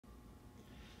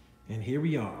And here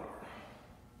we are.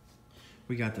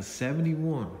 We got the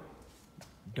 71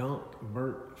 Dunk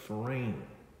Vert frame.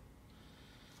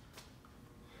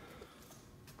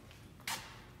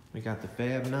 We got the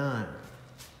Fab 9.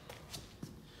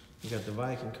 We got the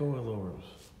Viking coilovers.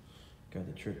 Got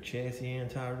the Trick Chassis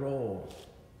anti-roll.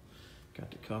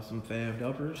 Got the custom fabbed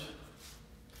uppers.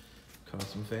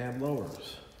 Custom fab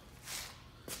lowers.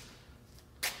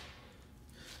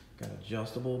 Got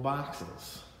adjustable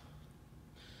boxes.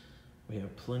 We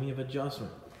have plenty of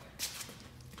adjustment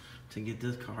to get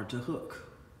this car to hook.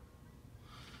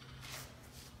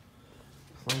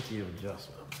 Plenty of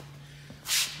adjustment.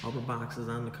 Upper boxes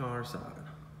on the car side,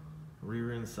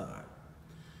 rear end side.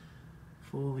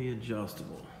 Fully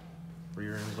adjustable.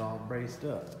 Rear end's all braced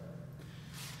up.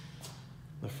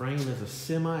 The frame is a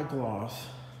semi-gloss.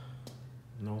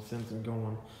 No sense in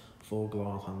going full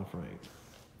gloss on the frame.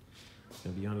 It's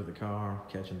gonna be under the car,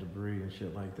 catching debris and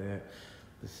shit like that.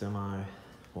 The semi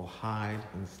will hide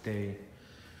and stay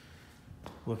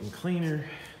looking cleaner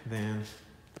than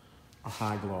a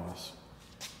high gloss.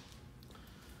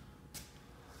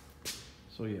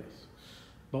 So yes,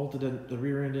 bolted the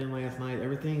rear end in last night.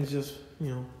 Everything's just, you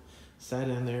know, set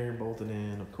in there, bolted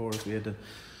in. Of course, we had to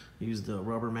use the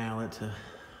rubber mallet to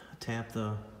tap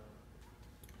the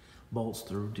bolts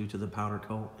through due to the powder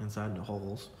coat inside the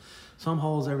holes. Some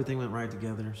holes, everything went right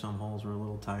together. Some holes were a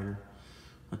little tighter.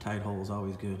 A tight hole is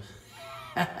always good.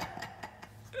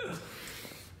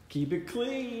 Keep it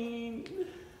clean.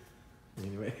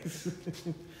 Anyways,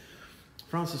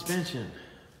 front suspension,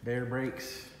 bare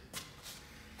brakes,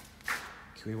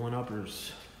 QA1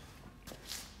 uppers,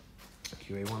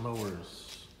 QA1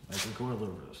 lowers, Bankroll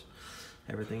coilovers.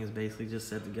 Everything is basically just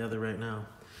set together right now.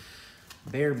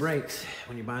 Bare brakes.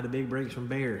 When you buy the big brakes from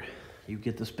Bear, you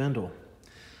get the spindle.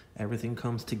 Everything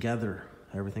comes together.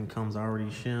 Everything comes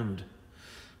already shimmed.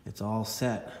 It's all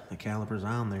set. The caliper's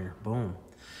on there. Boom.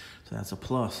 So that's a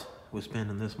plus with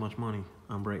spending this much money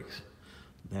on brakes.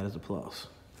 That is a plus.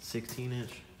 16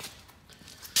 inch.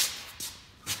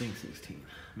 I think 16,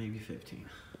 maybe 15.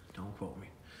 Don't quote me.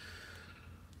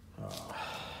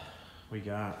 We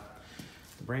got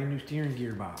the brand new steering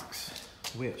gearbox,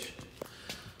 which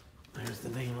there's the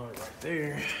name of it right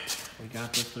there. We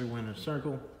got this through Winter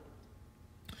Circle.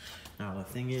 Now the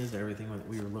thing is, everything that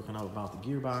we were looking up about the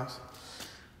gearbox,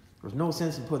 there's no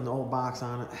sense in putting the old box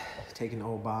on it, taking the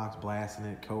old box, blasting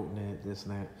it, coating it, this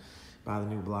and that. Buy the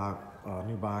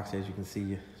new box, as you can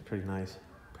see, it's pretty nice.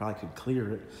 Probably could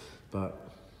clear it, but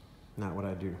not what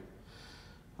I do.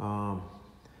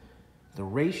 The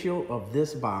ratio of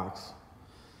this box,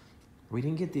 we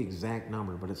didn't get the exact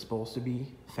number, but it's supposed to be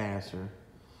faster.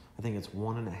 I think it's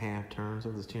 1.5 turns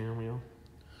of the steering wheel.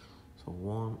 So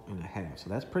 1.5. So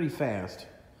that's pretty fast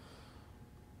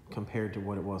compared to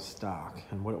what it was stock.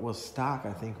 And what it was stock,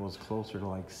 I think, was closer to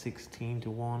like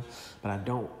 16-1. But I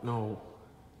don't know.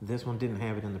 This one didn't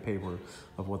have it in the paper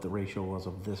of what the ratio was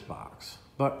of this box.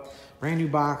 But brand new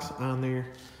box on there.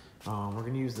 We're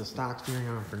going to use the stock steering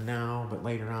arm for now, but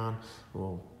later on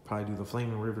we'll probably do the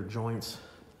Flaming River joints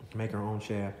to make our own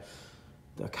shaft.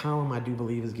 The column, I do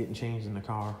believe, is getting changed in the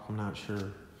car. I'm not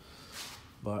sure.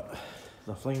 But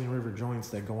the Flaming River joints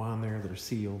that go on there that are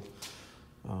sealed,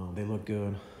 they look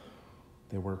good.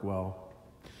 They work well.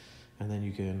 And then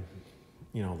you can,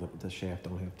 you know, the shaft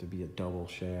don't have to be a double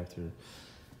shaft. Or,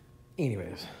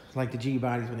 anyways, like the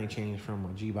G-bodies when they change from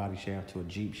a G-body shaft to a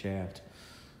Jeep shaft,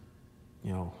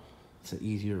 you know, it's an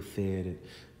easier fit.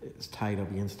 It's tight up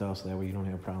against stuff, so that way you don't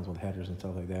have problems with headers and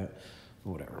stuff like that.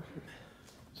 Whatever.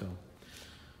 So,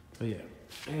 but yeah,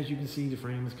 as you can see, the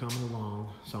frame is coming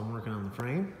along. So I'm working on the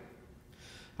frame.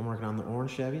 I'm working on the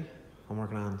orange Chevy. I'm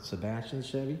working on Sebastian's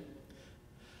Chevy.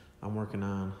 I'm working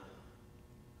on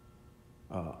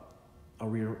a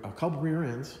couple rear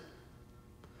ends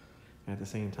at the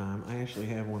same time. I actually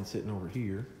have one sitting over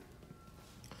here,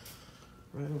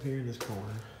 right over here in this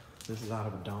corner. This is out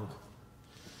of a dunk.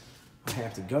 I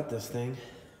have to gut this thing,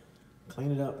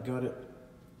 clean it up, gut it,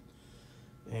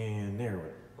 and narrow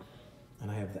it. And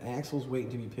I have the axles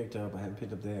waiting to be picked up. I haven't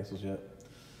picked up the axles yet.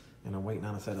 And I'm waiting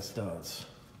on a set of studs.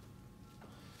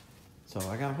 So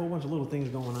I got a whole bunch of little things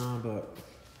going on, but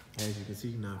as you can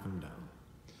see, knocking them down.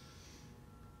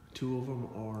 2 of them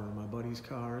are my buddy's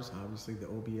cars, obviously the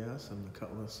OBS and the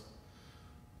Cutlass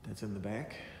that's in the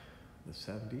back, the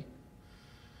 70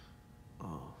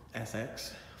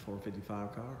 SX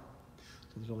 455 car.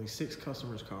 So there's only 6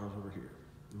 customers' cars over here.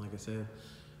 And like I said,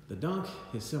 the dunk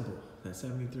is simple. That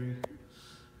 73,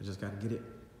 I just got to get it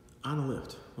on a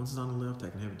lift. Once it's on the lift, I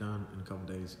can have it done in a couple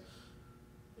days,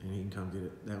 and he can come get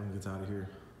it. That one gets out of here.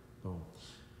 Boom.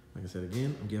 Like I said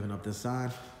again, I'm giving up this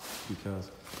side because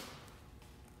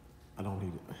I don't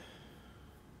need it.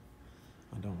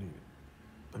 I don't need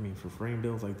it. I mean, for frame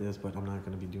builds like this, but I'm not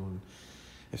going to be doing.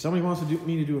 If somebody wants to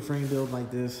me to do a frame build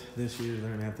like this year, they're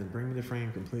going to have to bring me the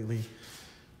frame completely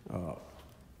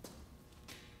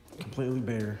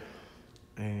bare,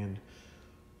 and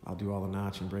I'll do all the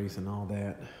notch and brace and all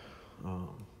that.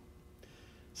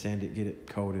 Sand it, get it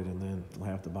coated, and then they'll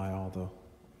have to buy all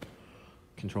the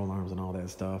control arms and all that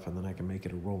stuff, and then I can make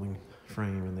it a rolling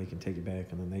frame, and they can take it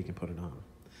back, and then they can put it on.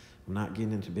 I'm not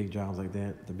getting into big jobs like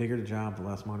that. The bigger the job, the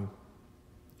less money.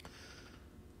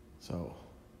 So,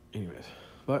 anyways,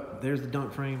 but there's the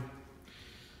dunk frame.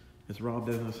 It's raw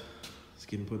business. It's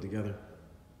getting put together.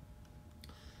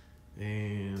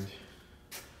 And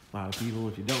a lot of people,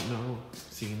 if you don't know,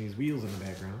 seeing these wheels in the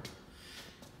background.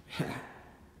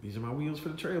 These are my wheels for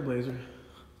the Trailblazer.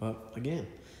 But again,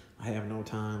 I have no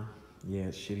time. Yeah,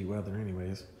 it's shitty weather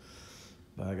anyways.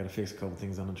 But I gotta fix a couple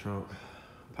things on the trunk.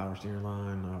 Power steering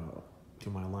line, do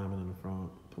my alignment in the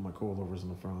front, put my coilovers in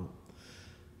the front.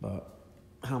 But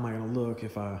how am I gonna look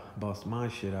if I bust my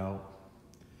shit out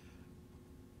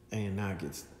and not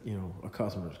get, you know, a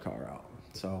customer's car out?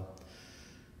 So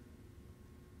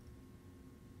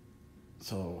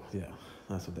yeah,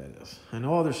 that's what that is. I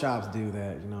know other shops do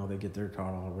that, you know, they get their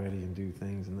car all ready and do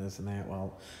things and this and that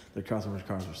while their customers'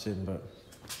 cars are sitting, but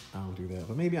I don't do that.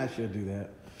 But maybe I should do that.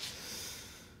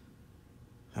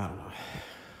 I don't know.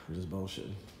 I'm just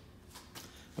bullshitting.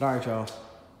 But all right, y'all.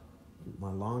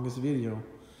 My longest video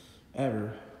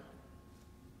ever.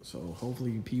 So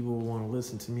hopefully you people want to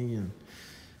listen to me and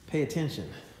pay attention.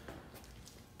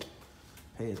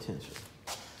 Pay attention.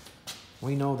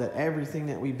 We know that everything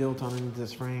that we built underneath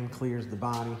this frame clears the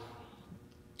body.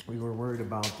 We were worried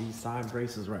about these side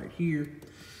braces right here,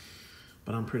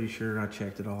 but I'm pretty sure I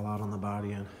checked it all out on the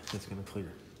body and it's gonna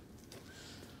clear.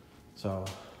 So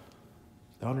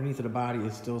the underneath of the body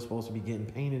is still supposed to be getting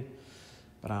painted,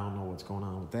 but I don't know what's going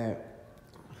on with that.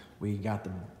 We got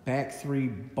the back 3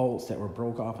 bolts that were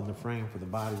broke off in the frame for the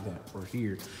body that were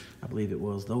here. I believe it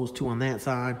was those 2 on that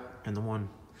side and the one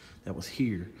that was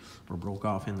here were broke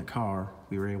off in the car.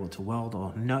 We were able to weld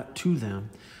a nut to them,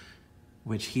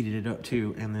 which heated it up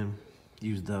too, and then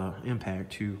used the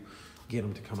impact to get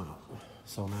them to come out.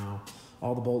 So now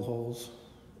all the bolt holes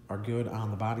are good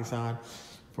on the body side.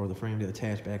 For the frame to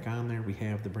attach back on there, we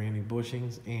have the brand new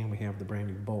bushings and we have the brand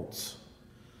new bolts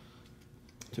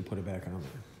to put it back on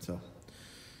there. So,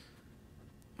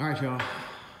 all right, y'all,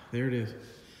 there it is.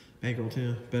 Bankroll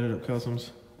Tim, bedded up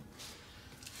customs.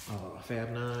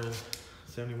 Fab 9,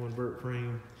 71 vert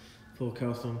frame, full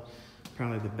custom.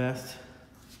 Probably the best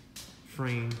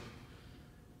frame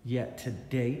yet to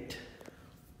date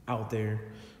out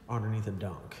there underneath a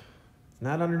dunk.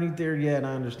 Not underneath there yet,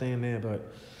 I understand that,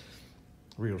 but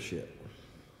real shit.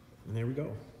 And there we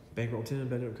go. Bankroll Tim,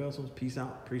 bedded up customs. Peace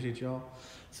out. Appreciate y'all.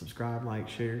 Subscribe, like,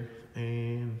 share,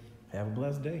 and have a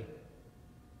blessed day.